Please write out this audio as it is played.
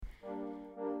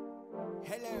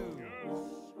Hello,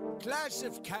 class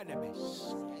of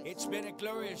cannabis. It's been a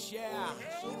glorious year.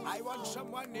 I want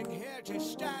someone in here to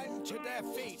stand to their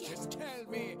feet and tell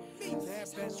me their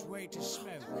best way to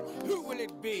smoke. Who will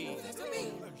it be?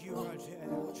 You are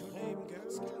what's your name,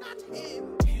 girl? Not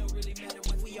him. It don't really matter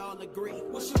when we all agree.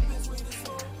 What's your best way to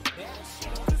smoke?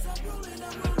 Cause I'm rolling it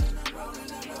up.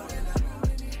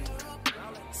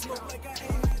 Smoke like I ain't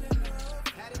had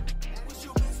enough. What's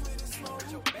your best way to smoke?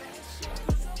 Cause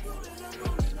I'm rolling it up.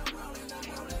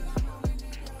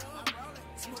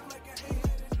 Smoke like I ain't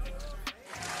had enough.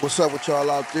 What's up with y'all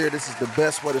out there? This is the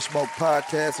Best Way to Smoke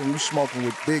podcast, and you smoking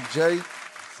with Big J.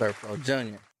 Surfro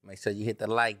Jr. Make sure you hit the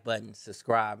like button,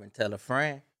 subscribe, and tell a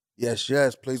friend.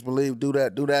 Yes, please believe, do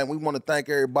that. And we want to thank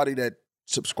everybody that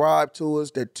subscribe to us,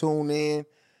 that tune in,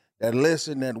 that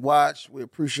listen, that watch. We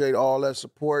appreciate all that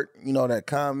support, that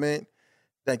comment.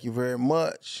 Thank you very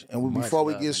much. And before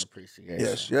we get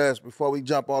yes, before we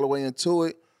jump all the way into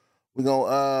it, we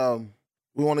want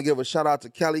to give a shout out to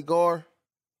Kelly Gar.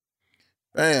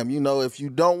 Bam, if you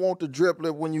don't want the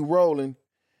driplet when you rolling,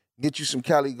 get you some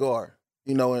Cali Gar,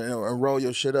 and roll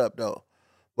your shit up though.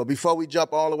 But before we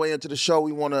jump all the way into the show,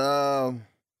 we want to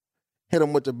hit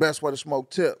them with the best way to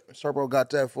smoke tip. Serpo got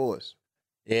that for us.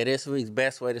 Yeah, this week's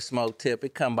best way to smoke tip,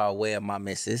 it come by way of my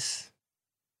missus,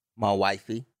 my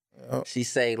wifey. Yep. She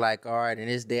say, all right, in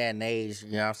this day and age,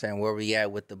 where we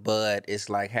at with the bud, it's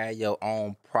like have your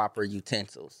own proper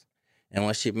utensils. And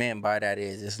what she meant by that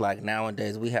is it's like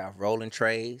nowadays we have rolling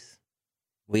trays,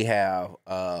 we have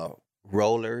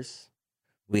rollers,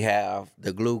 we have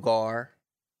the glue guard,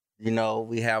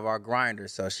 we have our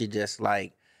grinders. So she just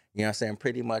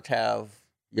pretty much have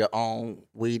your own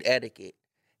weed etiquette.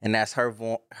 And that's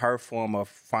her form of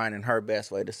finding her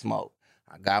best way to smoke.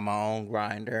 I got my own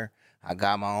grinder. I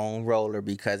got my own roller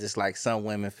because it's like some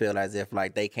women feel as if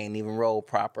like they can't even roll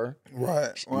proper.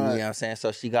 Right. You know what I'm saying?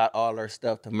 So she got all her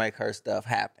stuff to make her stuff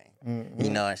happen.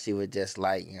 Mm-hmm. And she would just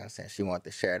she wanted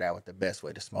to share that with the best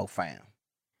way to smoke fam.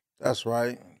 That's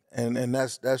right. And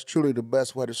that's truly the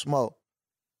best way to smoke.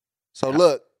 So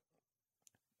look,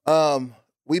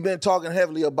 we've been talking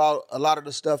heavily about a lot of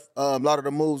the stuff, a lot of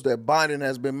the moves that Biden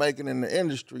has been making in the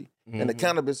industry, in the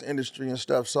cannabis industry and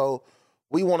stuff. So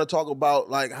we want to talk about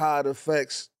like how it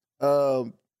affects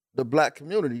the black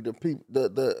community, the people,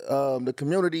 the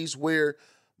communities where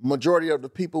majority of the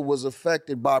people was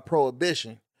affected by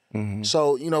prohibition. Mm-hmm.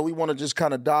 So we want to just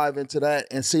kind of dive into that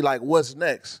and see like what's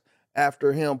next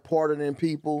after him pardoning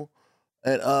people,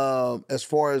 and as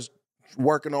far as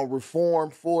working on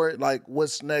reform for it, like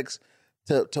what's next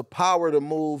to power the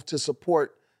move to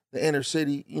support the inner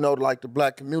city, like the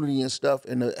black community and stuff,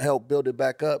 and to help build it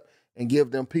back up and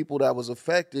give them people that was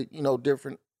affected,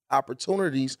 different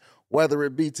opportunities, whether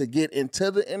it be to get into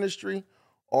the industry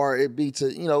or it be to,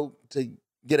 to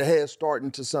get a head start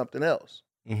into something else.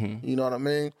 Mm-hmm. You know what I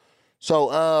mean?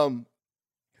 So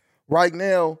right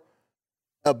now,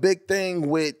 a big thing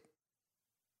with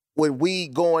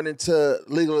weed going into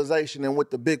legalization and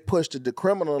with the big push to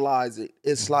decriminalize it,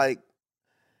 it's like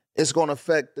it's going to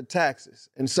affect the taxes.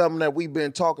 And something that we've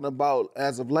been talking about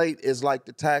as of late is like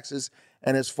the taxes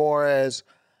and as far as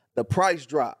the price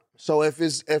drop. So if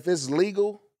it's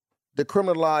legal,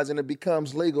 decriminalized, and it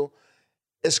becomes legal,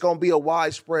 it's going to be a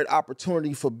widespread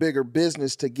opportunity for bigger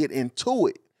business to get into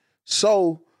it.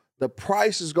 So the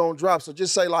price is going to drop. So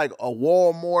just say like a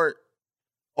Walmart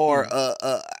or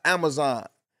a Amazon.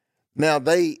 Now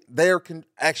they're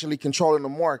actually controlling the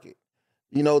market.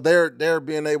 They're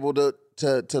being able to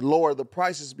lower the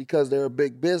prices because they're a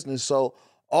big business. So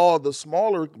all the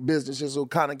smaller businesses will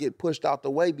kind of get pushed out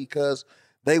the way because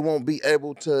they won't be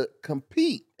able to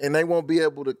compete and they won't be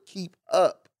able to keep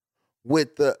up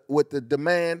with the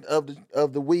demand of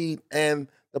the weed and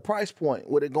the price point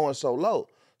with it going so low.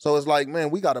 So it's like, man,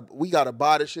 we gotta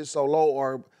buy this shit so low,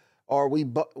 or we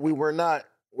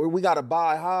gotta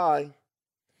buy high.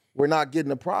 We're not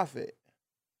getting a profit.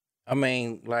 I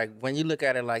mean, like when you look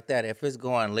at it like that, if it's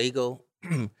going legal,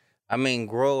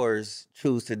 growers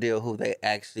choose to deal who they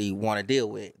actually want to deal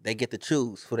with. They get to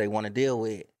choose who they want to deal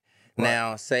with. Right.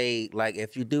 Now, say like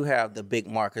if you do have the big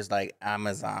markets like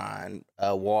Amazon,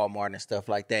 Walmart, and stuff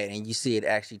like that, and you see it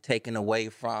actually taken away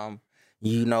from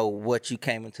what you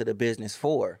came into the business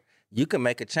for, you can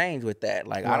make a change with that.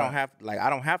 Like right. I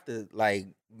don't have to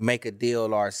make a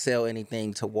deal or sell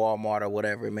anything to Walmart or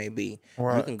whatever it may be.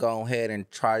 Right. You can go ahead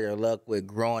and try your luck with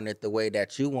growing it the way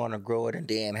that you want to grow it and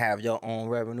then have your own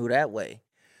revenue that way.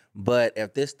 But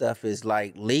if this stuff is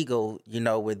like legal,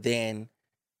 within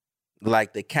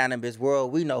like the cannabis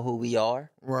world, we know who we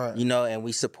are. Right. And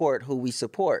we support who we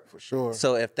support. For sure.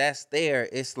 So if that's there,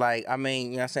 it's like,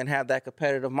 have that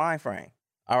competitive mind frame.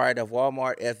 All right, if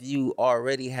Walmart, if you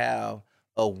already have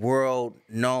a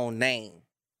world-known name,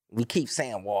 we keep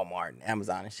saying Walmart and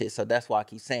Amazon and shit, so that's why I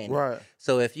keep saying Right. it.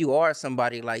 So if you are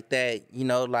somebody like that, you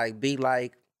know, like be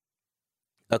like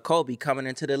a Kobe coming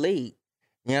into the league.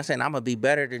 You know what I'm saying? I'm going to be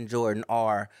better than Jordan,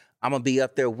 or I'm going to be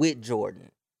up there with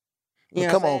Jordan. You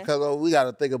know Come what I'm on, saying? cuz we got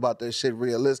to think about this shit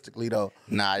realistically, though.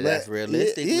 Nah, Man, that's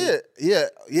realistically.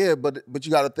 Yeah. But you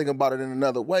got to think about it in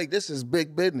another way. This is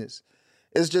big business.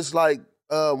 It's just like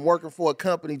working for a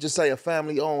company, just say a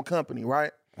family-owned company,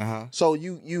 right? Uh-huh. So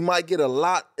you might get a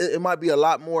lot. It might be a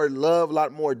lot more love, a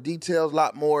lot more details, a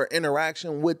lot more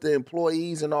interaction with the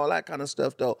employees and all that kind of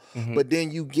stuff, though. Mhm. But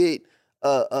then you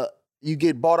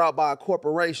get bought out by a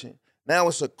corporation. Now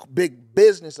it's a big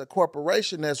business, a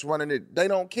corporation that's running it. They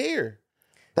don't care.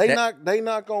 They not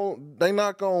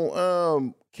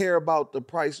gonna care about the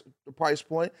price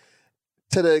point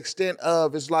to the extent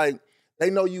of it's like they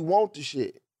know you want the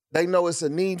shit. They know it's a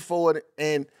need for it,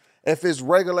 and if it's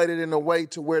regulated in a way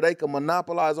to where they can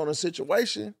monopolize on a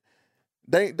situation,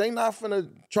 they not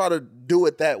finna try to do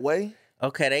it that way.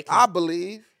 Okay, they can. I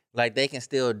believe. Like, they can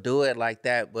still do it like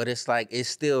that, but it's like it's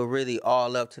still really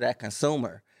all up to that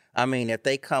consumer. I mean, if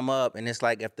they come up and it's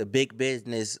like if the big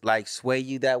business like sway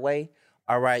you that way,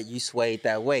 all right, you swayed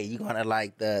that way. You're gonna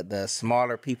like the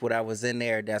smaller people that was in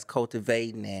there that's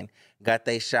cultivating and got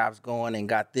their shops going and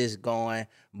got this going.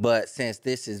 But since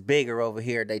this is bigger over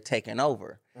here, they taking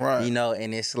over. Right. You know,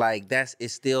 and it's like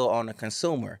it's still on the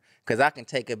consumer. Cause I can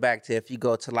take it back to if you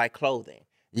go to like clothing,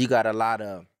 you got a lot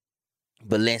of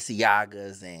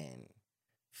Balenciagas and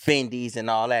Fendi's and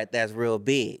all that. That's real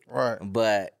big. Right.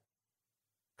 But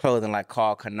clothing like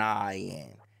Carl Kanai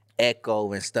and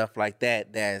Echo and stuff like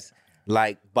that, that's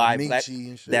like by black,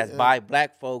 and shit, that's yeah. by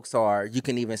black folks, or you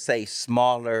can even say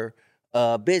smaller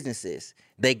businesses.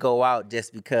 They go out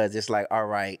just because it's like, all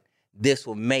right, this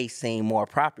may seem more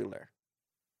popular.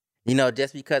 You know,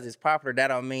 just because it's popular, that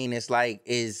don't mean it's like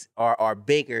or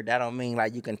bigger. That don't mean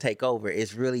like you can take over.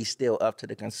 It's really still up to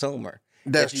the consumer.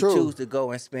 That's if you true. choose to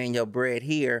go and spend your bread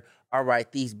here, all right,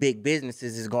 these big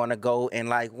businesses is going to go and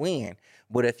like win.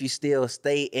 But if you still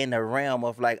stay in the realm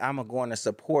of like, I'm going to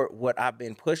support what I've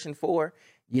been pushing for,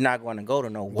 you're not going to go to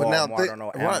no Walmart or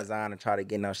no Amazon and try to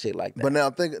get no shit like that. But now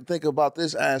think about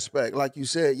this aspect. Like you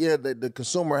said, yeah, the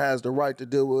consumer has the right to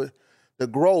deal with, the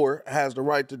grower has the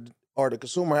right to, or the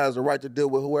consumer has the right to deal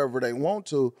with whoever they want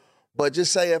to. But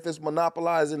just say if it's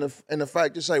monopolized in the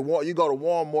fact, just say you go to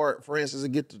Walmart, for instance,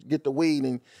 and get the weed,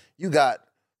 and you got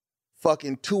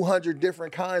fucking 200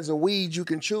 different kinds of weed you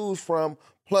can choose from,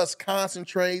 plus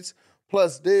concentrates,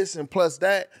 plus this and plus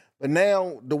that. But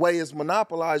now the way it's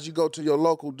monopolized, you go to your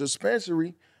local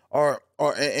dispensary,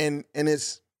 and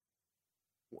it's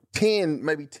 10,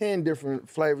 maybe 10 different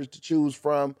flavors to choose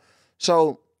from.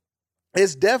 So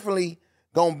it's definitely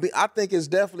I think it's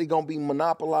definitely gonna be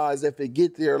monopolized if it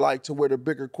get there, like to where the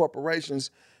bigger corporations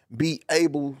be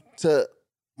able to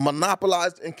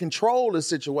monopolize and control the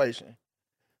situation.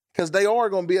 Because they are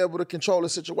gonna be able to control the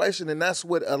situation, and that's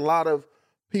what a lot of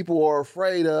people are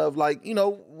afraid of. Like, you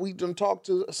know, we done talked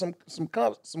to some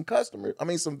customers,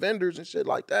 some vendors and shit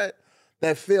like that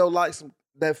feel like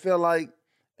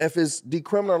if it's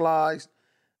decriminalized,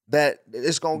 that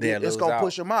it's gonna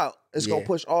push them out. It's gonna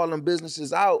push all them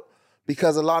businesses out,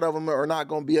 because a lot of them are not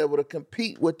going to be able to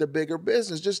compete with the bigger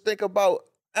business. Just think about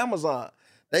Amazon.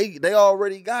 They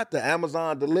already got the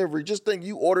Amazon delivery. Just think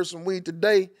you order some weed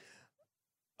today,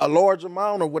 a large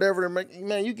amount or whatever,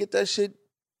 man, you get that shit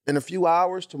in a few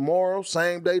hours, tomorrow,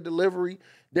 same day delivery,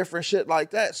 different shit like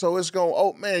that. So it's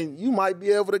going, you might be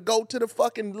able to go to the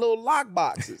fucking little lock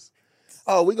boxes.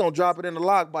 Oh, we're going to drop it in the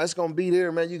lock box. It's going to be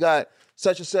there, man. You got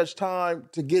such and such time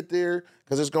to get there,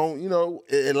 because it's going,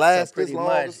 it lasts pretty this long.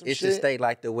 much, it should stay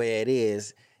like the way it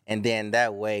is, and then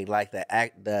that way, like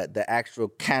the actual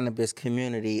cannabis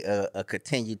community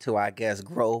continue to, I guess,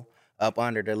 grow up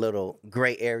under the little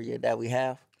gray area that we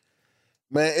have.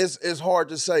 Man, it's hard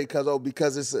to say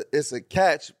because it's a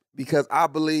catch, because I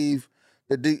believe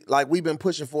like we've been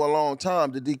pushing for a long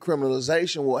time, the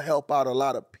decriminalization will help out a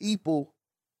lot of people,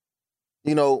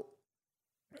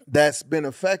 that's been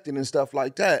affected and stuff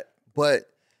like that. But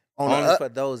only for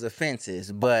those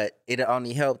offenses, but it'll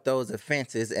only help those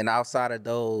offenses, and outside of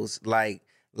those like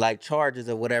charges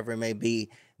or whatever it may be,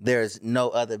 there's no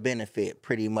other benefit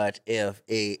pretty much if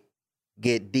it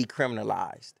get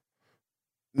decriminalized.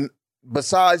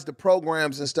 Besides the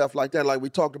programs and stuff like that, like we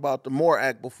talked about the MORE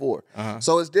Act before. Uh-huh.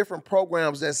 So it's different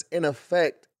programs that's in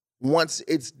effect once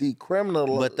it's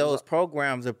decriminalized. But those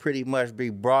programs are pretty much be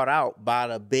brought out by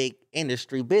the big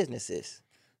industry businesses.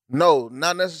 No,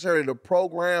 not necessarily the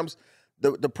programs.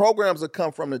 the programs that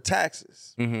come from the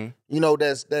taxes. Mm-hmm. You know,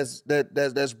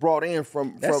 that's brought in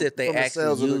from That's if they from the actually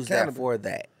sales of the use that cannabis. for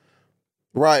that.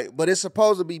 Right, but it's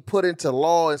supposed to be put into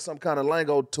law in some kind of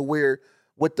lingo to where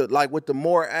with the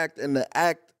MORE Act and the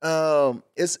Act,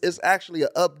 it's actually an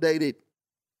updated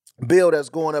bill that's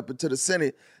going up into the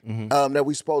Senate that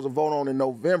we supposed to vote on in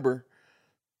November.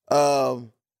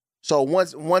 So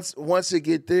once it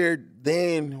get there,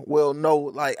 then we'll know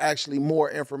like actually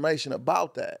more information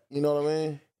about that. You know what I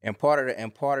mean? And part of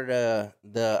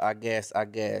the I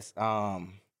guess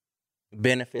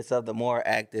benefits of the MORE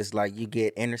Act is like you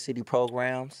get inner city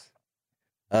programs,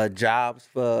 jobs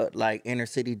for like inner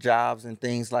city jobs and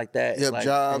things like that. Yep, like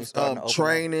jobs,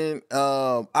 training,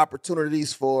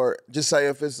 opportunities for, just say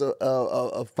if it's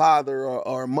a father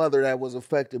or a mother that was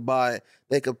affected by it,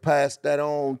 they could pass that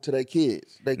on to their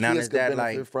kids. Their Now, kids is could that,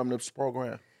 benefit like- from this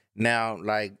program. Now,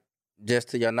 like, just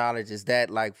to your knowledge, is that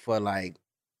like for like,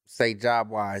 say job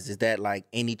wise, is that like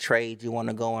any trade you want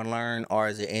to go and learn, or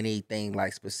is it anything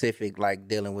like specific, like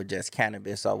dealing with just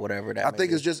cannabis or whatever that? I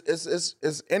think it's just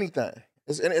it's anything.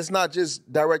 It's not just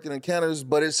directed in cannabis,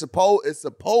 but it's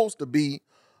supposed to be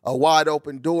a wide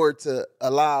open door to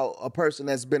allow a person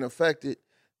that's been affected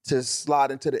to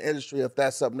slide into the industry if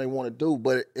that's something they want to do.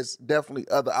 But it's definitely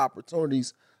other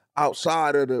opportunities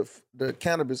outside of the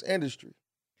cannabis industry.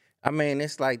 I mean,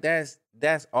 it's like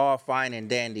that's all fine and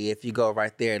dandy if you go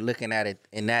right there looking at it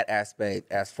in that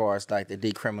aspect as far as like the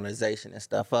decriminalization and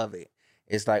stuff of it.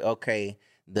 It's like, okay,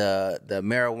 the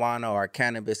marijuana or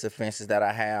cannabis offenses that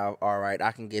I have, all right,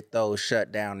 I can get those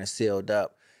shut down and sealed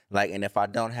up. Like, and if I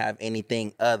don't have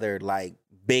anything other like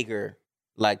bigger,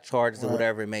 like charges or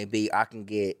whatever it may be, I can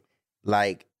get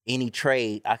like any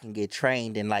trade, I can get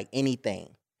trained in like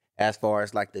anything as far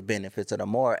as like the benefits of the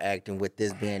MORE Act and with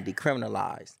this being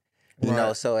decriminalized. You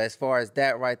know, so as far as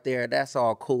that right there, that's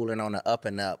all cool and on the up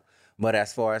and up. But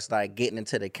as far as like getting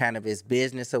into the cannabis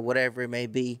business or whatever it may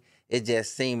be, it's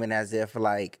just seeming as if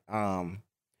like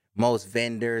most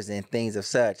vendors and things of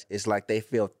such, it's like they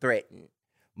feel threatened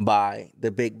by the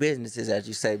big businesses, as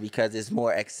you say, because it's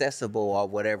more accessible or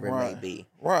whatever it may be.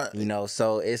 Right. You know,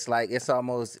 so it's like it's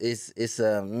almost it's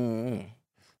I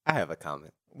have a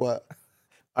comment. What?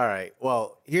 All right.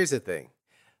 Well, here's the thing.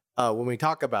 When we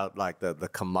talk about like the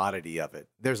commodity of it,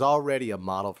 there's already a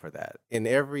model for that. In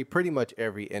pretty much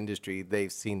every industry,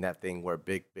 they've seen that thing where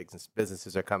big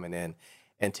businesses are coming in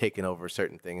and taking over a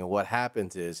certain thing. And what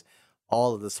happens is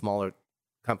all of the smaller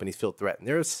companies feel threatened.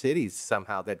 There are cities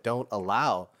somehow that don't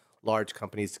allow large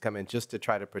companies to come in just to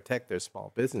try to protect their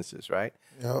small businesses, right?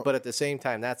 Yep. But at the same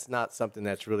time, that's not something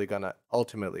that's really going to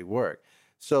ultimately work.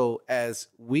 So as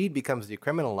weed becomes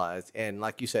decriminalized, and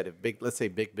like you said, let's say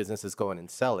big businesses go in and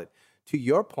sell it, to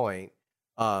your point,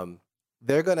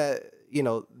 they're gonna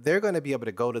be able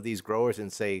to go to these growers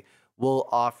and say, we'll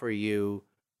offer you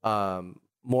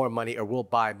more money, or we'll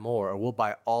buy more, or we'll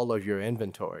buy all of your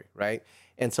inventory, right?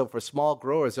 And so for small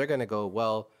growers, they're gonna go,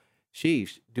 well,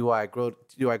 sheesh, do I go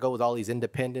with all these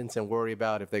independents and worry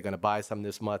about if they're going to buy some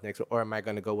this month next, or am I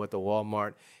going to go with the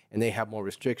Walmart and they have more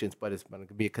restrictions, but it's going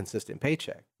to be a consistent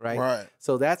paycheck, right? Right.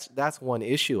 So that's one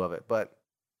issue of it. But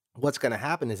what's going to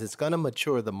happen is it's going to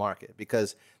mature the market,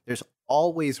 because there's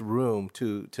always room,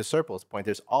 to Serpo's point,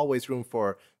 there's always room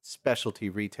for specialty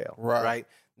retail, right?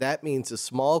 That means the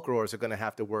small growers are going to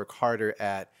have to work harder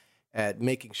at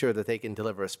making sure that they can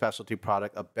deliver a specialty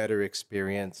product, a better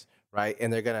experience, right?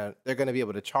 And they're gonna be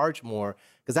able to charge more,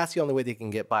 because that's the only way they can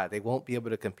get by. They won't be able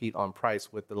to compete on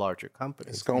price with the larger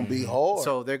companies. It's gonna be hard.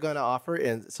 So they're gonna offer,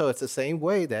 and so it's the same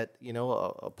way that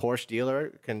a Porsche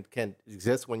dealer can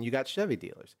exist when you got Chevy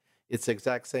dealers. It's the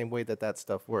exact same way that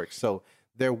stuff works. So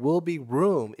there will be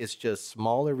room. It's just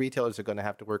smaller retailers are gonna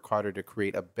have to work harder to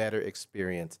create a better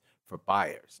experience for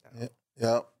buyers.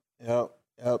 Yep.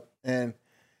 And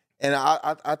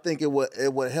I think it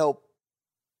would help.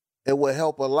 It would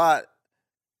help a lot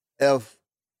if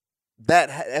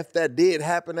that did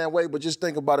happen that way. But just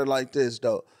think about it like this,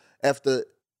 though.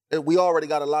 We already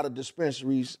got a lot of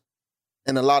dispensaries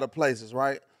in a lot of places,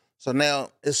 right? So now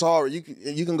it's already,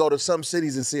 you can go to some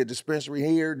cities and see a dispensary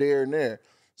here, there, and there.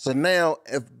 So now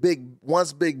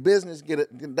once big business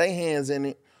get their hands in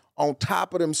it, on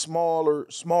top of them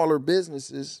smaller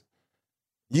businesses,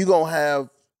 you gonna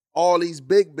have all these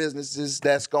big businesses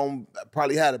that's gonna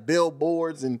probably have the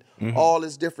billboards and all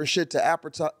this different shit to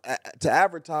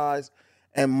advertise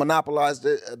and monopolize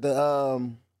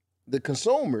the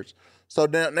consumers. So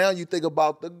now you think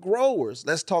about the growers.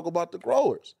 Let's talk about the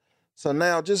growers. So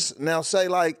now say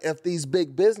like if these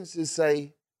big businesses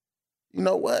say, you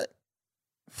know what,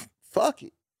 fuck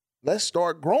it, let's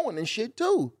start growing this shit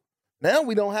too. Now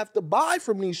we don't have to buy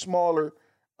from these smaller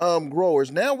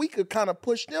growers. Now we could kind of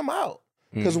push them out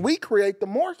because we create the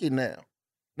market now.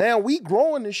 Now we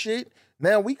growing the shit.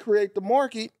 Now we create the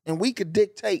market and we could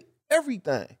dictate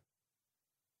everything.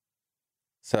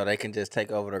 So they can just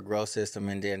take over the grow system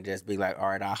and then just be like, all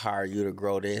right, I'll hire you to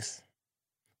grow this.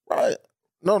 Right.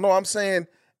 No, I'm saying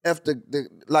if the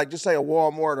like just say a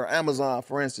Walmart or Amazon,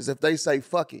 for instance, if they say,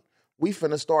 fuck it, we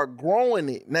finna start growing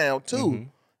it now too.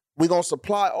 We're gonna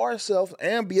supply ourselves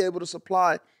and be able to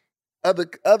supply other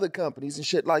companies and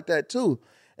shit like that too.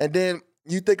 And then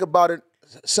you think about it,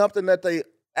 something that they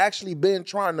actually been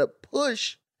trying to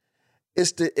push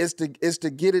is to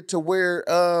get it to where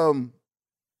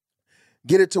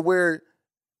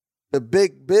the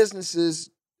big businesses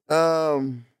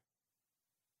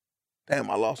damn,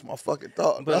 I lost my fucking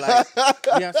thought. But like, you know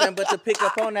what I'm saying? But to pick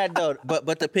up on that though,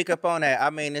 but to pick up on that, I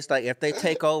mean, it's like if they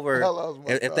take over,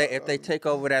 if they take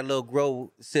over that little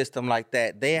grow system like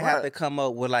that, they have to come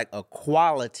up with like a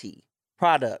quality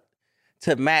product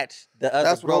to match the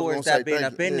other growers that been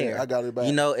up in there. I got it back.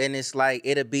 You know, and it's like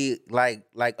it'll be like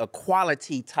a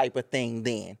quality type of thing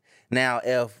then. Now,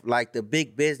 if like the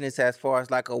big business as far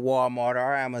as like a Walmart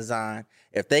or Amazon,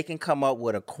 if they can come up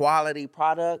with a quality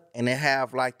product and they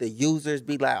have like the users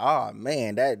be like, oh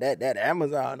man, that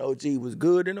Amazon OG was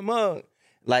good in the mug.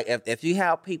 Like if you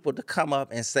have people to come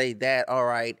up and say that, all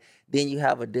right, then you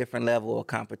have a different level of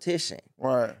competition.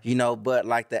 Right. You know, but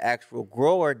like the actual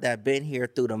grower that been here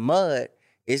through the mud,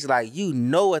 it's like you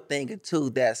know a thing or two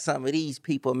that some of these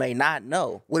people may not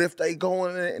know. What if they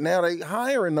going in now they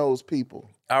hiring those people?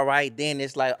 All right, then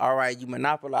it's like, all right, you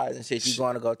monopolizing shit, you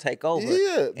going to go take over.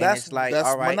 Yeah, and it's like,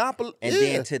 all right, monopoly. And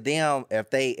then to them, if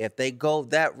they go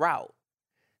that route,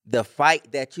 the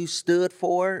fight that you stood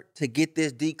for to get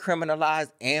this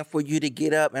decriminalized and for you to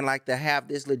get up and like to have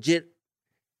this legit,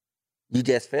 you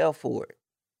just fell for it.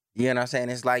 You know what I'm saying?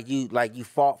 It's like you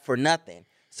fought for nothing.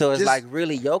 So it's Just, like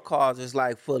really your cause is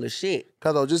like full of shit.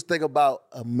 Cause just think about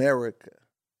America.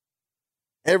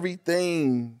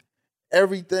 Everything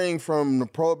from the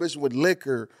prohibition with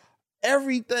liquor,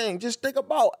 everything. Just think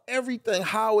about everything,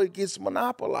 how it gets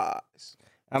monopolized.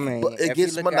 I mean, but it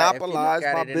gets monopolized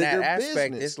by bigger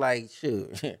business. It's like,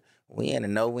 shoot, we in a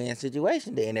no-win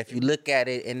situation then if you look at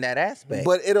it in that aspect.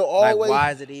 But it'll always... Like,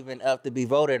 why is it even up to be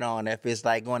voted on if it's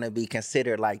like going to be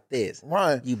considered like this?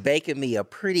 Right. You baking me a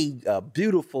pretty,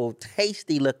 beautiful,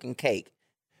 tasty-looking cake,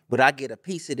 but I get a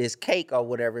piece of this cake or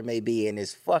whatever it may be and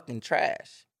it's fucking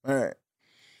trash. All right.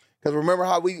 Because remember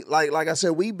how we, like I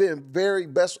said, we've been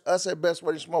us at Best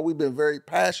Way to Smoke, we've been very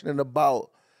passionate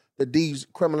about the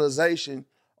decriminalization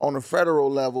on the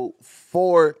federal level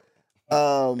for,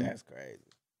 That's crazy.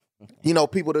 You know,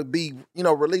 people to be, you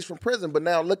know, released from prison. But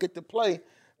now look at the play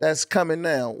that's coming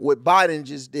now, what Biden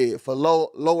just did for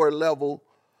lower level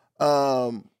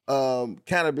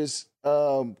cannabis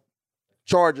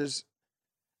charges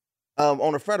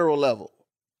on the federal level.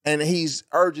 And he's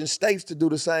urging states to do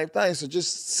the same thing. So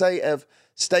just say if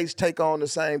states take on the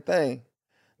same thing,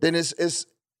 then it's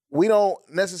we don't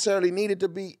necessarily need it to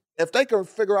be, if they can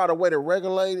figure out a way to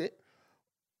regulate it,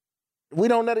 we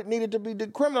don't need it to be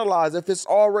decriminalized if it's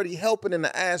already helping in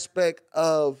the aspect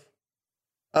of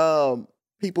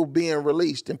people being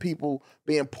released and people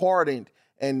being pardoned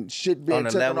and shit being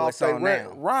taken off their rent.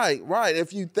 Right.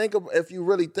 If you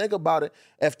really think about it,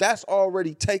 if that's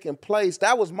already taken place,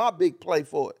 that was my big play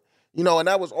for it. You know, and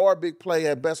that was our big play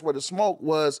at Best Way to Smoke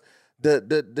was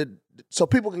the so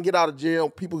people can get out of jail,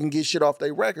 people can get shit off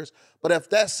their records. But if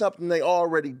that's something they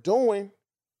already doing,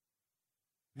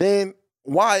 then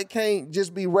why it can't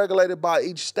just be regulated by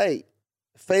each state?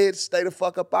 Feds stay the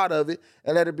fuck up out of it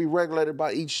and let it be regulated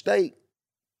by each state,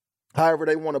 however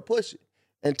they want to push it,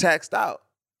 and taxed out.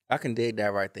 I can dig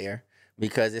that right there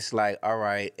because it's like, all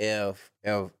right, if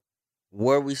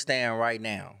where we stand right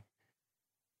now,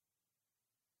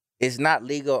 it's not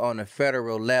legal on the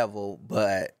federal level,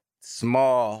 but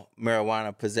small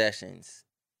marijuana possessions,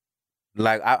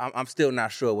 like I'm still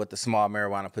not sure what the small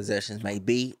marijuana possessions may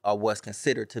be or what's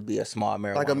considered to be a small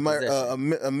marijuana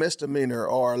possession. A misdemeanor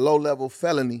or a low-level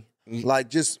felony. Like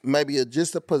just maybe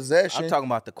just a possession. I'm talking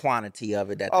about the quantity of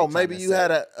it. That maybe you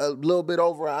had a little bit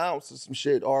over an ounce of some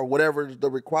shit or whatever the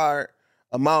required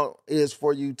amount is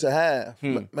for you to have.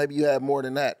 Maybe you have more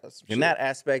than that. And that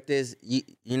aspect is,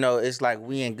 you know, it's like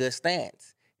we in good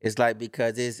stance. It's like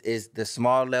because it's the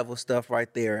small level stuff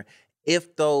right there.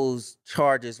 If those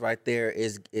charges right there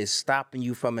is stopping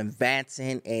you from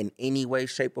advancing in any way,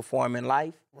 shape, or form in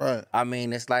life, right? I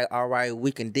mean, it's like, all right,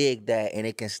 we can dig that and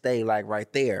it can stay like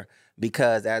right there.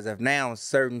 Because as of now,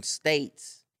 certain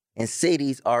states and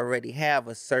cities already have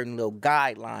a certain little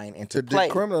guideline into play.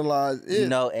 Decriminalize it. You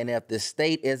know, and if the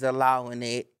state is allowing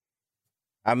it,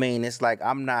 I mean, it's like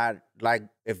I'm not like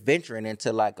venturing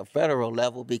into like a federal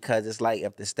level because it's like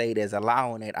if the state is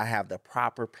allowing it, I have the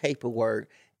proper paperwork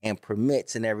and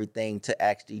permits and everything to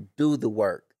actually do the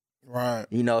work. Right.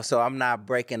 You know, so I'm not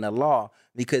breaking the law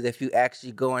because if you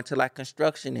actually go into like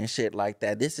construction and shit like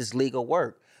that, this is legal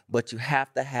work, but you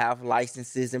have to have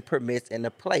licenses and permits in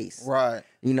the place. Right.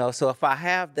 You know, so if I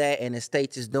have that and the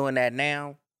state is doing that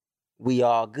now, we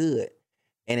all good.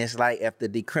 And it's like if the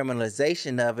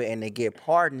decriminalization of it and they get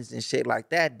pardons and shit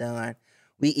like that done,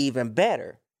 we even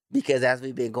better. Because as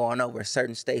we've been going over,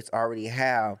 certain states already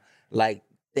have like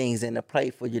things in the play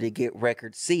for you to get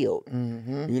records sealed.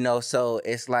 Mm-hmm. You know, so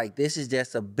it's like this is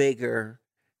just a bigger,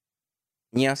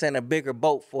 you know what I'm saying, a bigger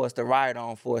boat for us to ride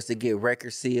on, for us to get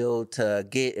records sealed, to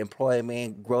get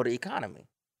employment, grow the economy.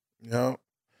 Yeah.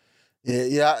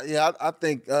 Yeah. I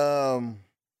think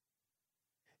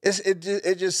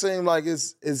it just seemed like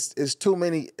it's too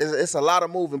many. It's a lot of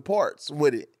moving parts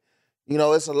with it. You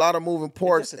know, it's a lot of moving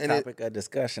parts. It's just a topic of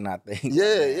discussion, I think.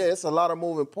 Yeah, it's a lot of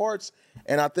moving parts,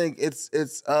 and I think it's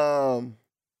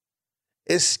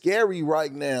scary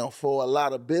right now for a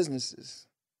lot of businesses.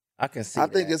 I can see. I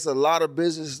think it's a lot of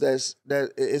business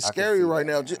that it's scary right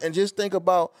now. that. And just think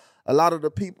about a lot of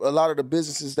the people, a lot of the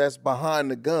businesses that's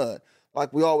behind the gun.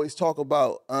 Like we always talk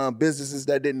about businesses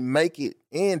that didn't make it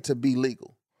in to be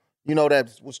legal. You know,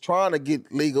 that was trying to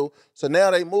get legal. So now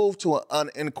they moved to an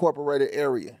unincorporated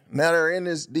area. Now they're in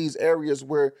these areas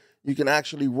where you can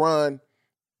actually run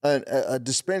a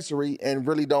dispensary and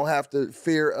really don't have to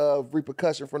fear of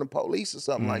repercussion from the police or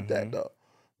something like that, though,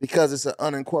 because it's an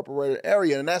unincorporated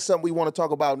area. And that's something we want to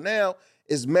talk about now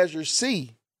is Measure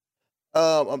C.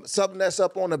 Something that's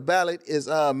up on the ballot is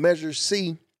Measure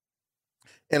C,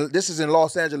 and this is in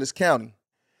Los Angeles County.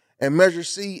 And Measure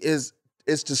C is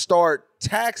to start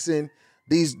taxing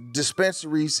these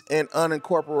dispensaries in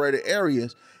unincorporated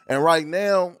areas. And right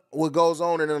now, what goes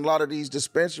on in a lot of these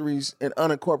dispensaries in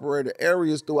unincorporated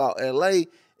areas throughout LA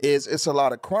is it's a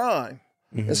lot of crime.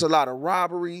 Mm-hmm. It's a lot of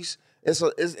robberies.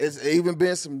 It's even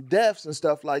been some deaths and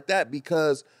stuff like that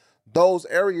because those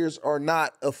areas are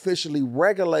not officially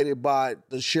regulated by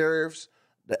the sheriffs,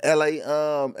 the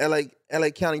LA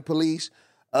County Police,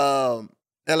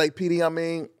 LAPD. I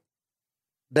mean,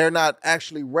 they're not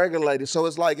actually regulated. So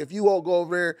it's like if you all go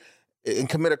over there and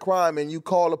commit a crime and you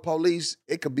call the police,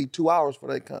 it could be 2 hours before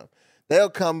they come. They'll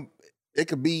come, it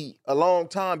could be a long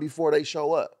time before they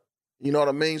show up. You know what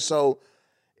I mean? So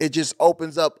it just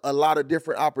opens up a lot of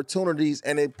different opportunities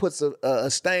and it puts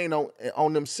a stain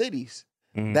on them cities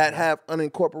that have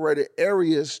unincorporated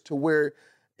areas to where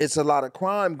it's a lot of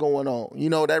crime going on. You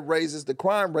know, that raises the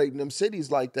crime rate in them cities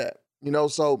like that. You know,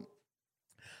 so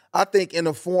I think in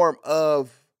the form of,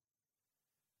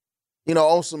 you know,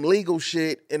 on some legal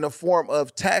shit, in the form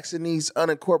of taxing these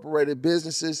unincorporated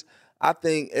businesses, I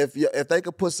think if they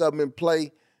could put something in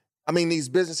play, I mean, these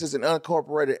businesses in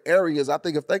unincorporated areas, I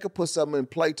think if they could put something in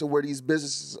play to where these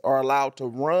businesses are allowed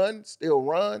to still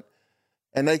run,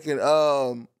 and they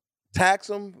can tax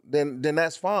them, then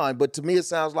that's fine. But to me, it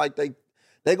sounds like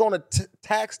they're going to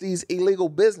tax these illegal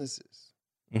businesses.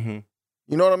 Mm-hmm.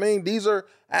 You know what I mean? These are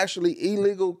actually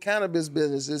illegal cannabis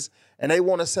businesses, and they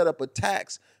want to set up a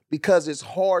tax because it's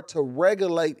hard to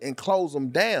regulate and close them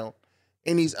down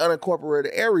in these unincorporated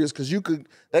areas because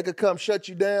they could come shut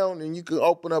you down and you could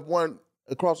open up one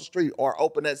across the street or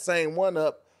open that same one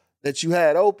up that you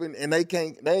had open and they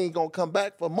ain't gonna come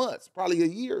back for months, probably a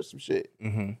year or some shit.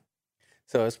 Mm-hmm.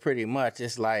 So it's pretty much,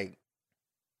 it's like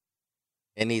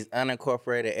in these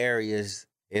unincorporated areas,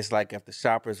 it's like if the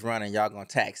shopper's running, y'all gonna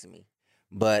tax me.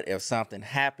 But if something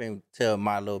happened to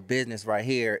my little business right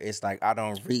here, it's like I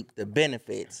don't reap the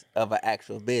benefits of an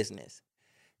actual business.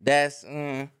 That's,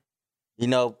 you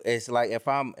know, it's like if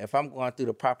I'm going through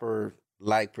the proper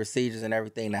like procedures and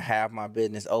everything to have my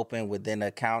business open within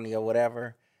the county or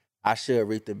whatever, I should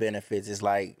reap the benefits. It's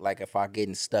like if I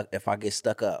get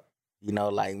stuck up, you know,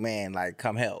 like, man, like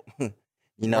come help. You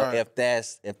know, right. if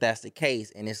that's the case,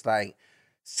 and it's like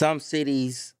some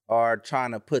cities are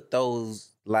trying to put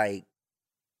those like,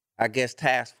 I guess,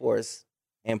 task force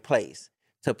in place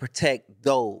to protect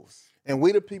those. And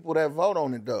we the people that vote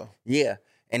on it, though. Yeah.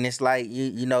 And it's like,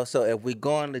 you know, so if we're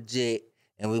going legit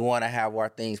and we want to have our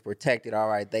things protected, all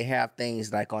right, they have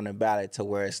things like on the ballot to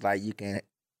where it's like you can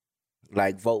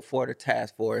like vote for the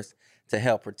task force to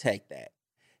help protect that.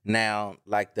 Now,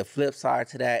 like the flip side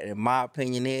to that, in my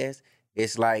opinion, is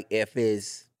it's like if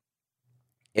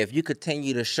you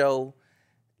continue to show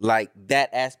like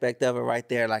that aspect of it right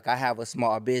there, like I have a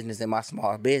small business and my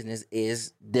small business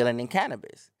is dealing in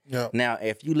cannabis. Yeah. Now,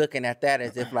 if you looking at that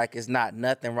as if like it's not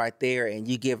nothing right there and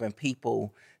you giving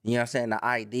people, you know what I'm saying, the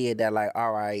idea that like,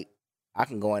 all right, I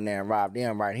can go in there and rob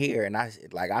them right here, and I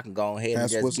can go ahead and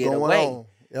That's just what's get going away. on.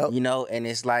 Yep. You know, and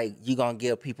it's like you're gonna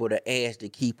give people the edge to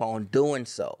keep on doing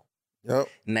so. Yep.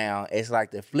 Now it's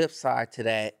like the flip side to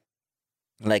that.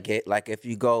 Like if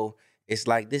you go, it's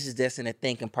like this is just in a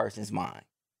thinking person's mind.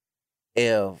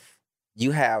 If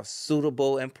you have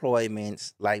suitable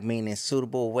employments, like meaning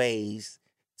suitable ways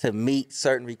to meet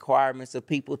certain requirements of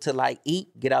people to like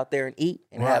eat, get out there and eat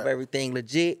and have Right. everything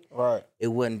legit, Right. it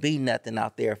wouldn't be nothing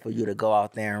out there for you to go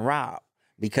out there and rob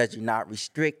because you're not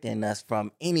restricting us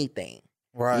from anything.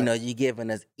 Right. You know, you're giving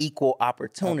us equal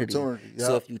opportunity. So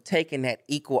yep. if you're taking that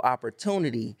equal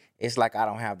opportunity, it's like I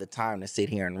don't have the time to sit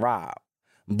here and rob.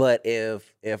 But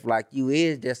if like you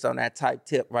is just on that type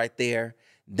tip right there,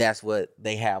 that's what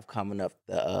they have coming up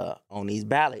on these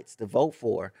ballots to vote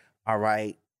for. All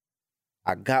right,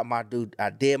 I did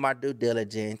my due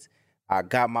diligence. I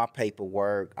got my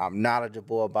paperwork. I'm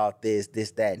knowledgeable about this,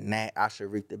 that, and that. I should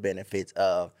reap the benefits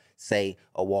of, say,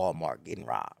 a Walmart getting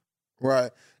robbed.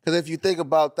 Right. Because if you think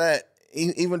about that,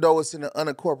 even though it's in an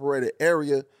unincorporated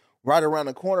area, right around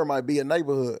the corner might be a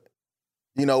neighborhood,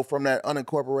 you know, from that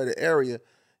unincorporated area,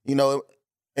 you know,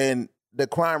 and the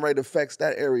crime rate affects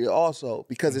that area also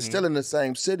because it's still in the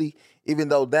same city, even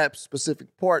though that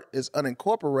specific part is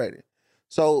unincorporated.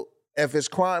 So if it's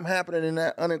crime happening in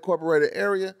that unincorporated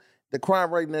area, the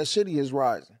crime rate in that city is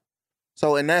rising.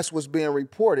 So, and that's what's being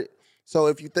reported. So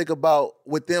if you think about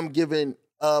with them giving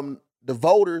the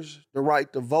voters the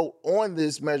right to vote on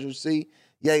this Measure C,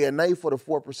 yay or nay for the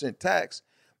 4% tax,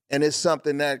 and it's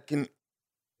something that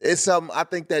I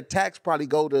think that tax probably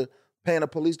go to paying the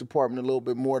police department a little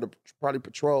bit more to probably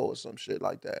patrol or some shit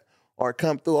like that. Or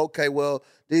come through, okay, well,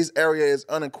 this area is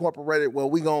unincorporated. Well,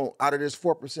 we going out of this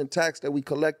 4% tax that we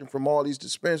collecting from all these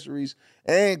dispensaries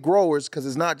and growers, because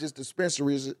it's not just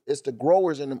dispensaries, it's the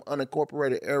growers in the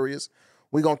unincorporated areas.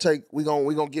 We gonna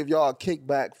give y'all a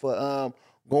kickback for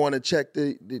going to check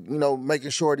the making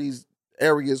sure these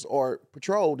areas are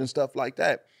patrolled and stuff like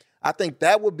that. I think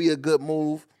that would be a good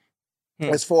move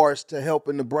as far as to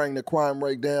helping to bring the crime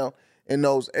rate down in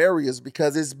those areas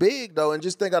because it's big though. And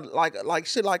just think of like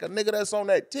shit like a nigga that's on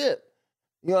that tip.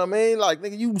 You know what I mean? Like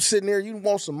nigga, you sitting there, you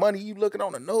want some money, you looking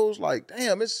on the nose like,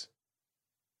 damn, it's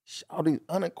all these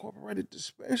unincorporated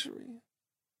dispensary.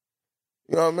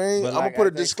 You know what I mean? But I'm like, gonna put I a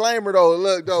think- disclaimer though,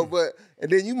 look though,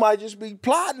 and then you might just be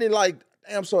plotting it like,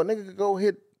 damn, so a nigga could go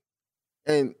hit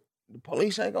and the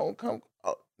police ain't gonna come.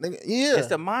 Oh, nigga, yeah. It's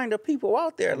the mind of people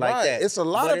out there like Right. that. It's a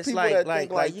lot But of it's people that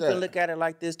think like you that. can look at it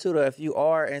like this too. Though, if you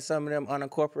are in some of them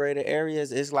unincorporated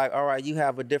areas, it's like, all right, you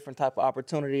have a different type of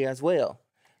opportunity as well.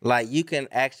 Like you can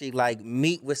actually like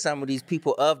meet with some of these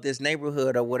people of this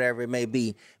neighborhood or whatever it may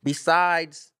be.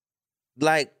 Besides,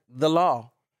 like the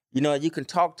law, you know, you can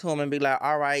talk to them and be like,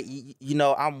 all right, you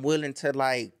know, I'm willing to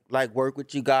like work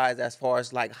with you guys as far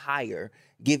as like hire,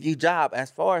 give you job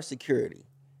as far as security.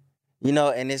 You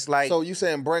know, and it's like... So you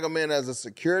saying bring them in as a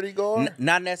security guard?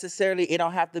 Not necessarily. It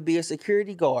don't have to be a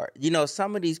security guard. You know,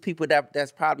 some of these people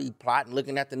that's probably plotting,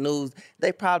 looking at the news,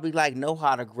 they probably like know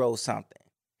how to grow something.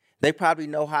 They probably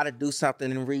know how to do something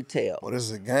in retail. Well,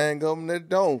 there's a gang of them that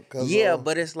don't. Yeah,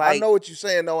 but it's like... I know what you're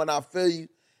saying though, and I feel you.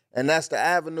 And that's the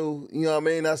avenue, you know what I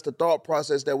mean? That's the thought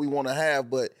process that we want to have.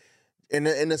 But in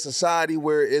a society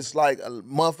where it's like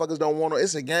motherfuckers don't want to...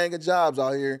 It's a gang of jobs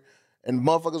out here. And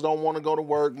motherfuckers don't want to go to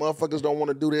work. Motherfuckers don't want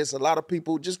to do this. A lot of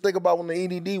people, just think about when the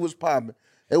EDD was popping.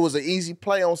 It was an easy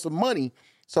play on some money.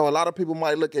 So a lot of people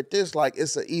might look at this like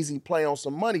it's an easy play on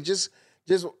some money. Just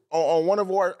on one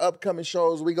of our upcoming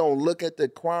shows, we're going to look at the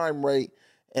crime rate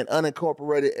in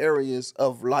unincorporated areas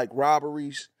of like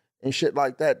robberies and shit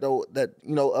like that, though, that,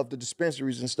 you know, of the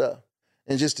dispensaries and stuff.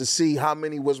 And just to see how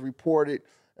many was reported.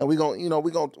 And we're going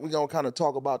to kind of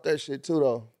talk about that shit too,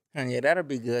 though. And yeah, that'll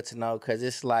be good to know because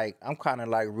it's like I'm kind of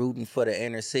like rooting for the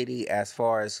inner city as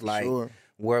far as like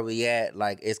where we at.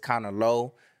 Like it's kind of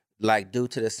low, like due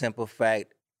to the simple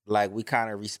fact, like we kind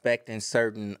of respecting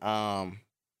certain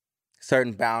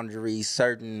boundaries,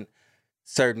 certain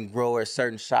growers,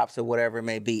 certain shops or whatever it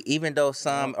may be. Even though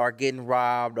some are getting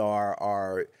robbed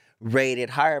or raided,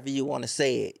 however you want to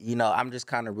say it. You know, I'm just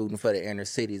kind of rooting for the inner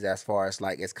cities as far as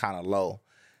like it's kind of low.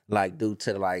 Like due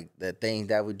to like the things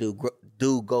that we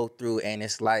do go through, and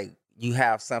it's like you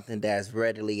have something that's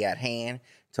readily at hand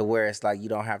to where it's like you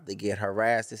don't have to get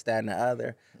harassed, this, that, and the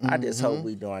other. I just hope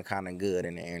we doing kind of good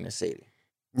in the inner city.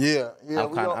 Yeah.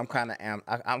 I'm kind of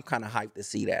hyped to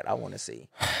see that. I want to see.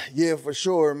 Yeah, for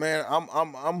sure, man. I'm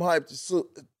hyped to.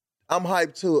 I'm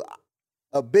hyped too.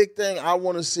 A big thing I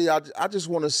want to see. I just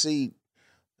want to see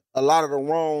a lot of the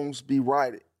wrongs be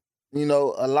righted. You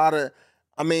know, a lot of.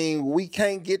 I mean, we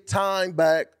can't get time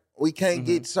back. We can't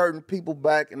get certain people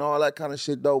back and all that kind of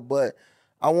shit though. But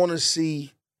I want to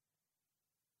see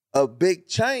a big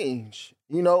change,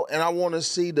 you know, and I want to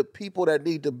see the people that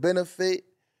need to benefit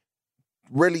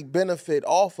really benefit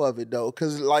off of it though,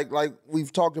 because like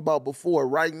we've talked about before,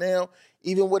 right now,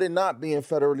 even with it not being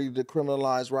federally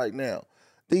decriminalized right now,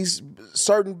 these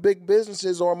certain big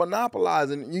businesses are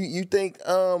monopolizing. You think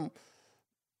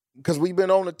because we've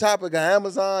been on the topic of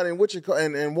Amazon and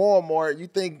and Walmart, you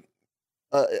think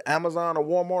Amazon or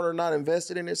Walmart are not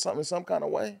invested in it in some kind of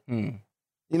way? You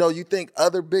know, you think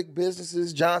other big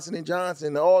businesses, Johnson and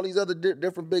Johnson, all these other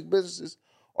different big businesses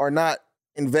are not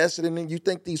invested in it? You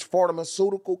think these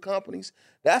pharmaceutical companies,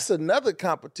 that's another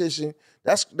competition.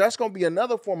 That's going to be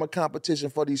another form of competition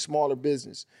for these smaller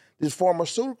business. These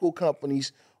pharmaceutical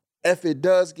companies, if it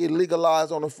does get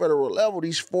legalized on a federal level,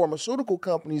 these pharmaceutical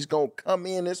companies going to come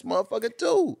in this motherfucker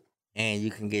too. And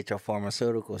you can get your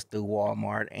pharmaceuticals through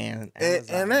Walmart and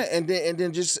Amazon. And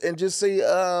then just see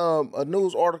a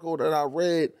news article that I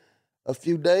read a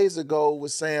few days ago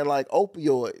was saying like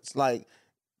opioids, like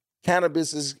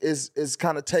cannabis is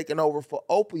kind of taking over for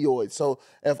opioids. So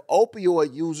if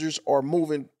opioid users are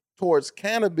moving towards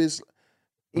cannabis,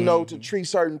 you know, to treat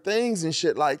certain things and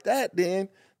shit like that, then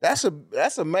that's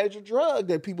a major drug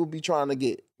that people be trying to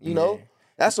get. You know,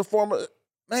 that's a form of.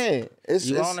 Man,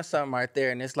 it's on to something right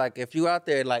there, and it's like if you out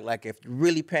there, like if you're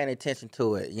really paying attention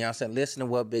to it, you know what I'm saying, listen to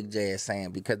what Big J is saying,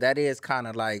 because that is kind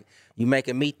of like you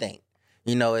making me think.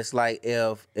 You know, it's like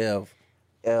if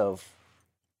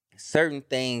certain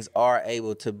things are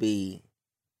able to be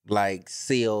like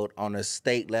sealed on a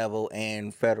state level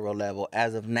and federal level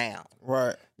as of now,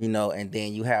 right? You know, and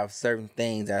then you have certain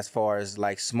things as far as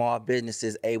like small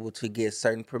businesses able to get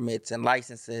certain permits and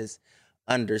licenses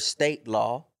under state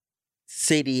law,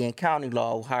 city and county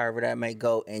law, however that may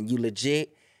go, and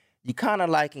you kind of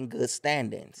like in good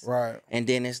standings. Right. And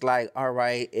then it's like, all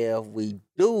right, if we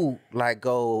do like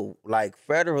go like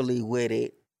federally with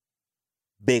it,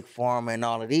 Big Pharma and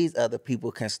all of these other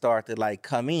people can start to like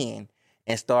come in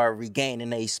and start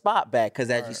regaining a spot back. Because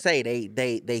as you say,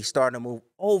 they start to move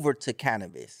over to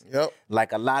cannabis. Yep.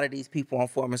 Like a lot of these people on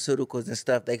pharmaceuticals and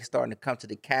stuff, they starting to come to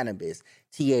the cannabis,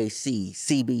 THC,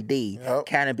 CBD,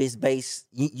 cannabis-based,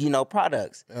 you know,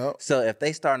 products. Yep. So if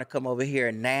they starting to come over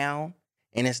here now,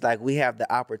 and it's like we have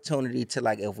the opportunity to,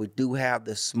 like, if we do have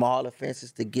the small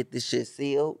offenses to get this shit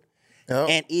sealed,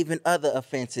 and even other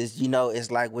offenses, you know,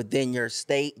 it's like within your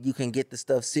state, you can get the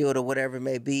stuff sealed or whatever it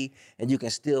may be, and you can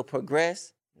still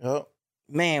progress.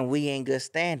 Man, we in good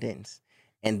standings.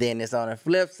 And then it's on the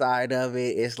flip side of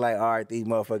it, it's like, all right, these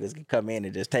motherfuckers can come in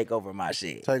and just take over my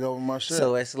shit. Take over my shit.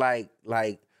 So it's like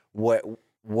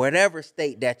whatever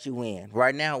state that you in.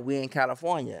 Right now, we in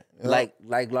California, like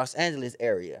Los Angeles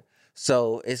area.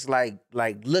 So it's like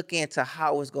look into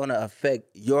how it's going to affect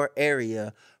your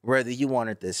area, whether you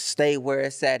wanted to stay where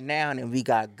it's at now and we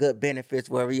got good benefits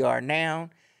where we are now,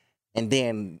 and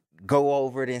then go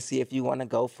over it and see if you want to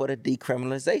go for the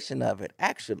decriminalization of it,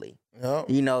 actually.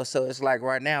 You know, so it's like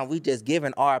right now we just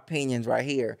giving our opinions right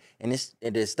here, and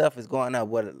this stuff is going up,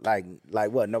 like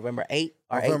what, November 8th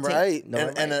or November 18th? 8th.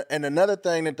 November And another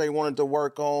thing that they wanted to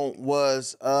work on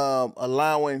was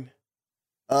allowing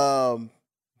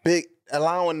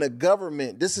the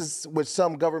government, this is what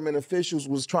some government officials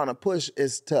was trying to push,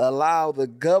 is to allow the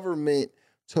government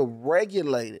to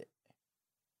regulate it.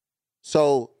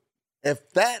 So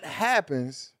if that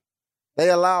happens, they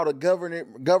allow the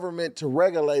government to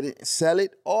regulate it, sell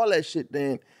it, all that shit,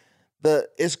 then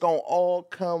it's going to all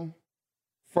come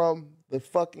from the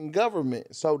fucking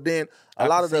government. So then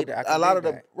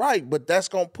right, but that's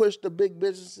going to push the big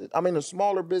businesses, the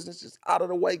smaller businesses out of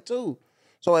the way too.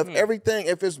 So if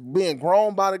if it's being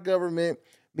grown by the government,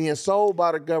 being sold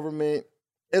by the government,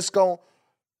 it's gonna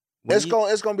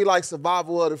be like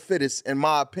survival of the fittest, in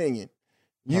my opinion.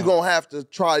 You're gonna have to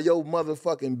try your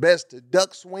motherfucking best to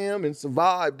duck swim and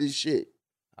survive this shit.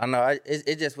 I know.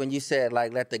 It's just when you said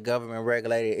like let the government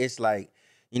regulate it, it's like,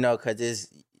 you know, because it's,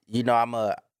 you know, I'm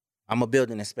a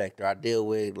building inspector. I deal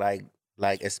with like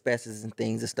asbestos and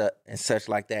things and stuff and such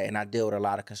like that, and I deal with a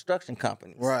lot of construction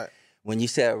companies. Right. When you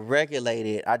said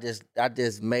regulated, I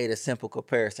just made a simple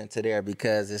comparison to there,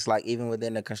 because it's like even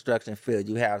within the construction field,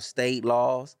 you have state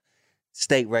laws,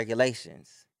 state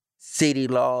regulations, city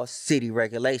laws, city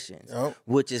regulations,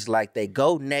 which is like they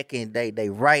go neck and they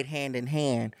right hand in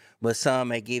hand, but some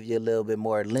may give you a little bit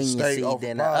more leniency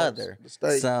than the other.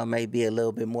 Some may be a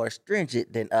little bit more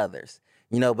stringent than others,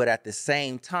 you know, but at the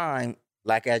same time,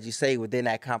 like as you say, within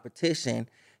that competition,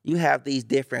 you have these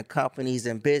different companies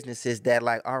and businesses that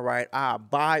like, all right, I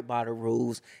abide by the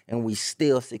rules and we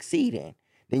still succeeding.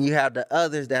 Then you have the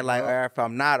others that like, if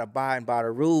I'm not abiding by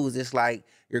the rules, it's like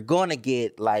you're gonna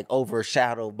get like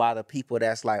overshadowed by the people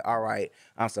that's like, all right,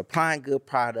 I'm supplying good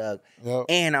product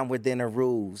and I'm within the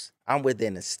rules. I'm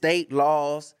within the state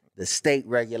laws, the state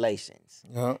regulations.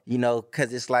 You know,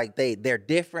 because it's like they're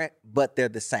different, but they're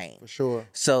the same. For sure.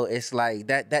 So it's like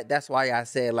that's why I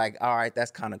said like, all right,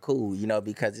 that's kind of cool, you know,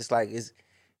 because it's like it's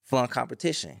fun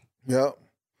competition. Yep.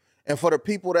 And for the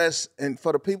people that's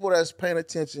paying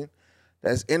attention,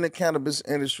 that's in the cannabis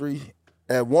industry,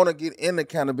 that want to get in the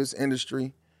cannabis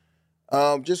industry,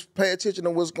 just pay attention to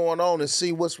what's going on and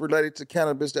see what's related to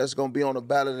cannabis that's going to be on the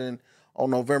ballot on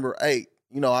November 8th.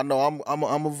 You know, I know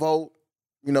I'm a vote.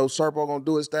 You know, Serpo going to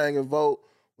do his thing and vote.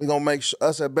 We're going to make sure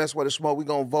us at Best Way to Smoke, we're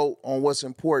going to vote on what's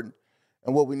important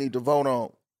and what we need to vote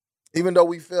on. Even though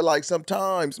we feel like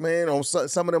sometimes, man, on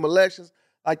some of them elections,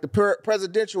 like the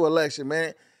presidential election,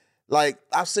 man, like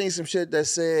I've seen some shit that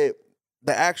said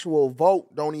the actual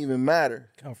vote don't even matter.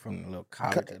 Come from a little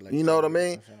college. You know what I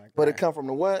mean? Like but it come from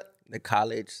the what? The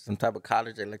college, some type of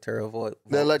college electoral vote.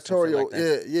 The electoral,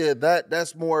 like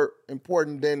that's more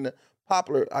important than the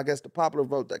popular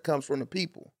vote that comes from the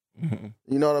people. Mm-hmm.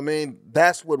 You know what I mean?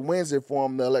 That's what wins it for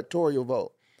them, the electoral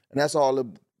vote. And that's all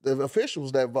the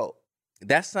officials that vote.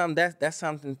 That's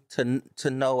something to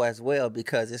know as well,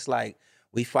 because it's like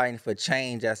we fighting for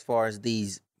change as far as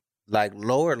these like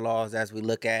lower laws as we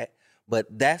look at, but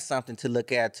that's something to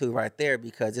look at too right there,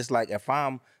 because it's like if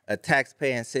I'm a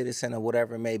taxpaying citizen or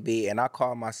whatever it may be, and I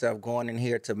call myself going in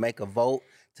here to make a vote,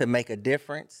 to make a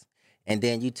difference, and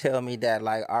then you tell me that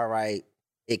like, all right,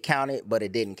 it counted, but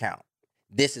it didn't count.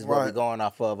 This is what we're going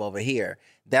off of over here.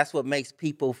 That's what makes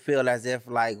people feel as if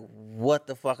like, what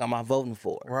the fuck am I voting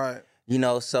for? Right. You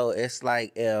know, so it's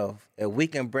like if we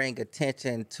can bring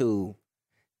attention to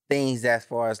things as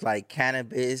far as like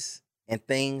cannabis and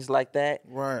things like that,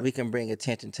 we can bring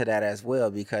attention to that as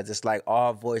well, because it's like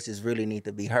our voices really need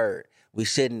to be heard. It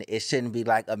shouldn't be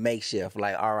like a makeshift,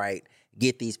 like, all right,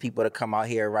 get these people to come out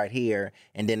here right here,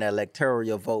 and then the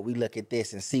electoral vote, we look at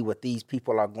this and see what these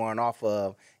people are going off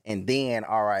of, and then,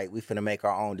 all right, we finna make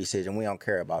our own decision. We don't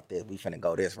care about this. We finna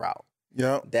go this route.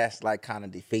 Yep. That's like kind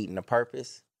of defeating the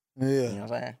purpose. Yeah. You know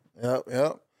what I'm saying?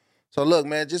 Yep. So look,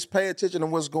 man, just pay attention to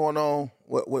what's going on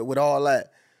with all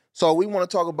that. So we want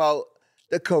to talk about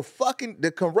the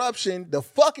corruption.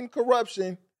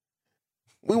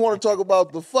 We want to talk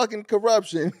about the fucking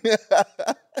corruption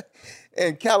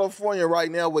in California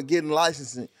right now with getting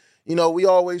licensing. You know, we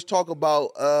always talk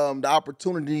about the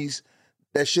opportunities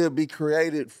that should be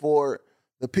created for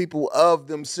the people of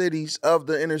them cities, of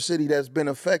the inner city that's been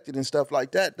affected and stuff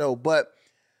like that, though. But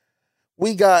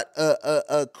we got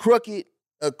a crooked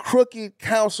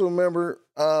council member,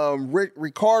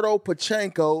 Ricardo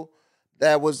Pachenko,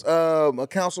 that was a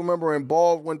council member in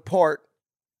Baldwin Park,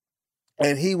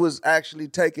 and he was actually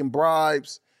taking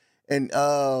bribes and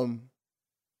to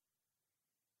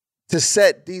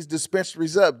set these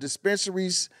dispensaries up.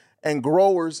 Dispensaries and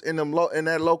growers in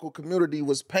that local community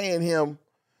was paying him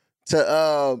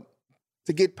to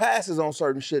get passes on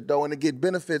certain shit though, and to get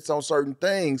benefits on certain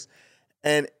things,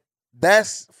 and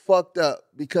that's fucked up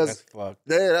because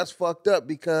that's fucked up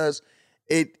because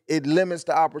it limits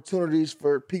the opportunities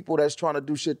for people that's trying to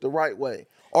do shit the right way,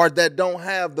 or that don't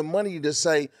have the money to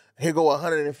say, here go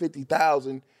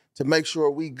 $150,000 to make sure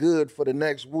we good for the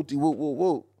next wooty woo woo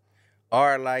woo.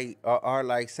 Or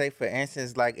like say for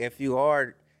instance, like if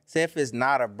it's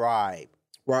not a bribe,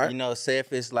 right? You know, say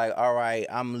if it's like, all right,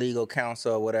 I'm legal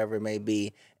counsel or whatever it may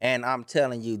be, and I'm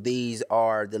telling you these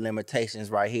are the limitations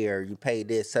right here. You pay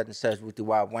this such and such with the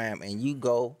wild wham, and you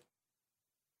go,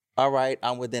 all right,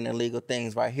 I'm within the legal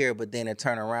things right here, but then it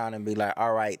turn around and be like,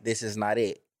 all right, this is not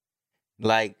it.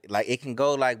 Like it can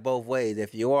go like both ways.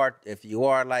 If you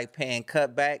are like paying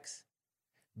cutbacks,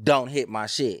 don't hit my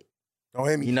shit. Don't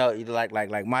hit me. You know,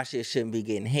 like my shit shouldn't be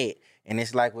getting hit. And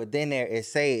it's like within there,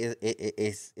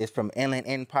 it's from Inland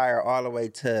Empire all the way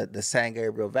to the San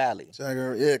Gabriel Valley.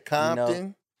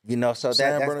 Compton. You know, so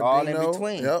that's all in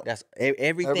between. Yep. That's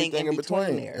everything in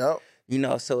between there. Yep. You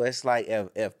know, so it's like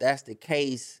if that's the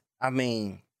case, I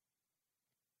mean,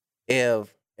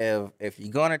 if you're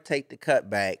gonna take the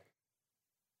cutback,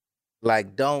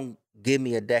 like don't give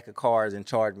me a deck of cards and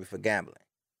charge me for gambling.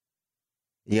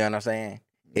 You know what I'm saying?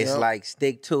 It's like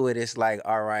stick to it. It's like,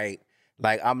 all right,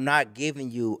 like I'm not giving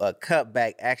you a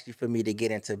cutback actually for me to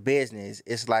get into business.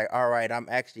 It's like, all right, I'm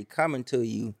actually coming to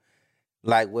you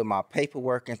like with my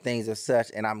paperwork and things of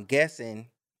such, and I'm guessing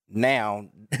now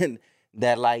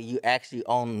that like you actually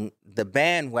own the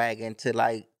bandwagon to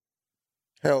like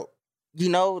help. You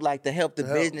know, like to help the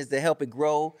business, to help it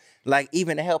grow, like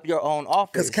even to help your own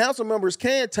office. Because council members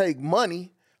can take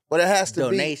money But it has to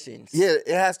donations. be it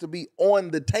has to be on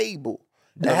the table.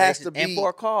 It has to be and for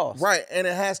a cause. Right, and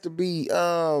it has to be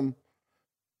known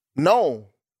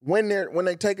when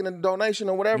they're taking a donation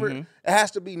or whatever. It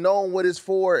has to be known what it's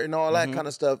for and all that kind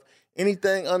of stuff.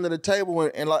 Anything under the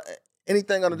table and like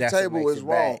anything under the table is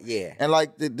wrong. Yeah. And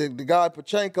like the guy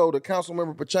Pachenko, the council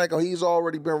member Pachenko, he's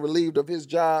already been relieved of his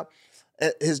job,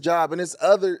 and it's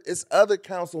other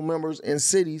council members in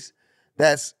cities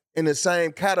that's in the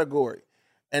same category.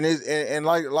 And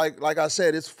like I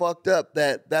said, it's fucked up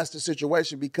that's the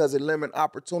situation because it limits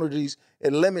opportunities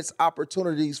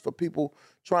for people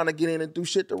trying to get in and do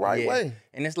shit the right way.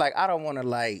 And it's like I don't want to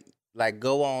like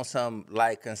go on some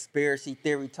like conspiracy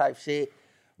theory type shit,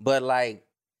 but like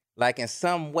in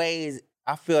some ways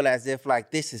I feel as if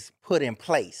like this is put in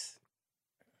place.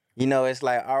 You know, it's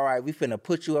like, all right, we finna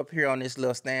put you up here on this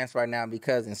little stance right now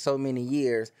because in so many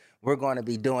years we're going to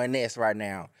be doing this right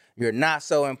now. You're not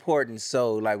so important,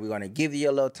 so like we're going to give you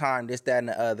a little time, this, that, and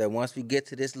the other. Once we get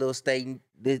to this little state,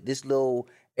 this little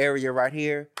area right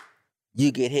here,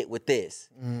 you get hit with this.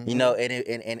 You know,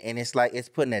 and it's like it's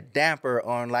putting a damper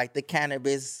on like the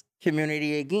cannabis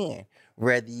community again.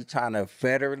 Whether you trying to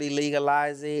federally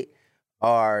legalize it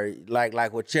or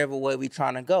like whichever way we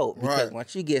trying to go. Because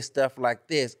once you get stuff like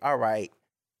this, all right,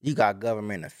 you got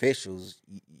government officials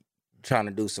trying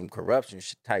to do some corruption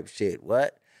type shit.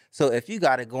 What? So if you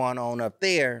got it going on up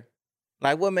there,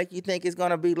 like what make you think it's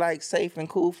gonna be like safe and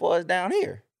cool for us down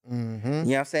here? You know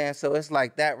what I'm saying? So it's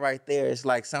like that right there. It's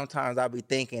like sometimes I'll be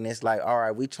thinking it's like, all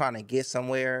right, we trying to get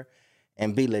somewhere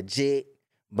and be legit,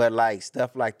 but like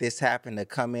stuff like this happen to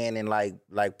come in and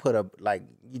like put a like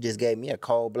you just gave me a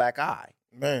cold black eye.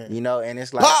 Man. You know, and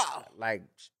it's like like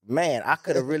man, I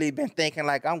could have really been thinking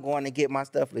like I'm going to get my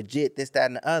stuff legit, this, that,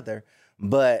 and the other,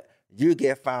 but you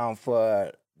get found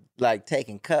for like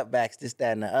taking cutbacks, this,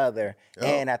 that, and the other.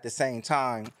 And at the same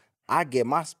time, I get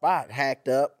my spot hacked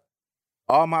up,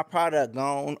 all my product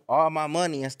gone, all my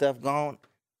money and stuff gone.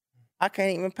 I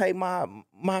can't even pay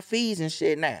my fees and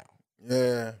shit now.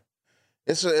 Yeah.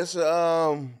 It's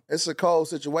a cold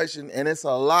situation, and it's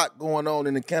a lot going on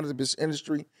in the cannabis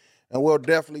industry, and we'll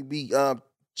definitely be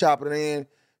chopping it in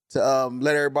to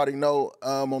let everybody know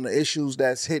on the issues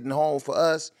that's hitting home for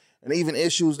us, and even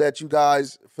issues that you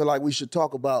guys feel like we should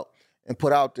talk about and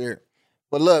put out there.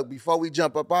 But look, before we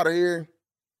jump up out of here,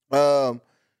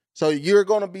 so you're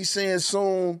going to be seeing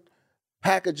soon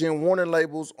packaging warning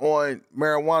labels on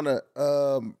marijuana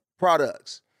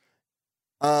products.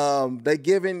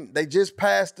 They just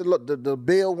passed the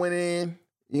bill went in,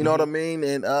 you know what I mean,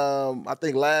 and I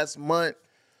think last month.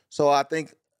 So I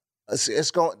think it's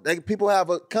going.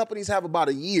 Companies have about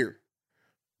a year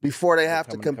before they have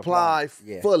to comply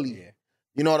fully. Yeah.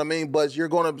 You know what I mean? But you're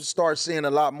going to start seeing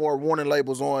a lot more warning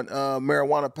labels on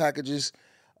marijuana packages,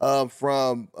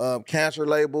 from cancer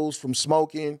labels, from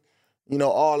smoking, you know,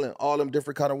 all them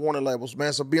different kind of warning labels,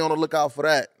 man. So be on the lookout for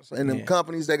that. And them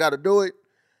companies, they got to do it.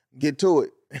 Get to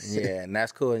it. Yeah, and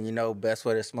that's cool. And you know, best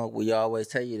way to smoke, we always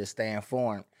tell you to stay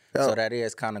informed. Yep. So that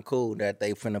is kind of cool that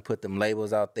they finna put them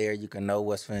labels out there. You can know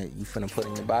what's you finna put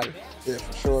in your body. Yeah,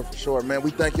 for sure, man.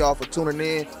 We thank y'all for tuning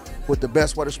in with the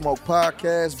Best Way to Smoke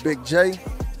podcast. Big J.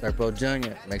 Turbo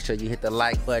Jr. Make sure you hit the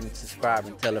like button, subscribe,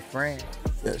 and tell a friend.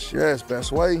 Yes,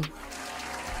 best way.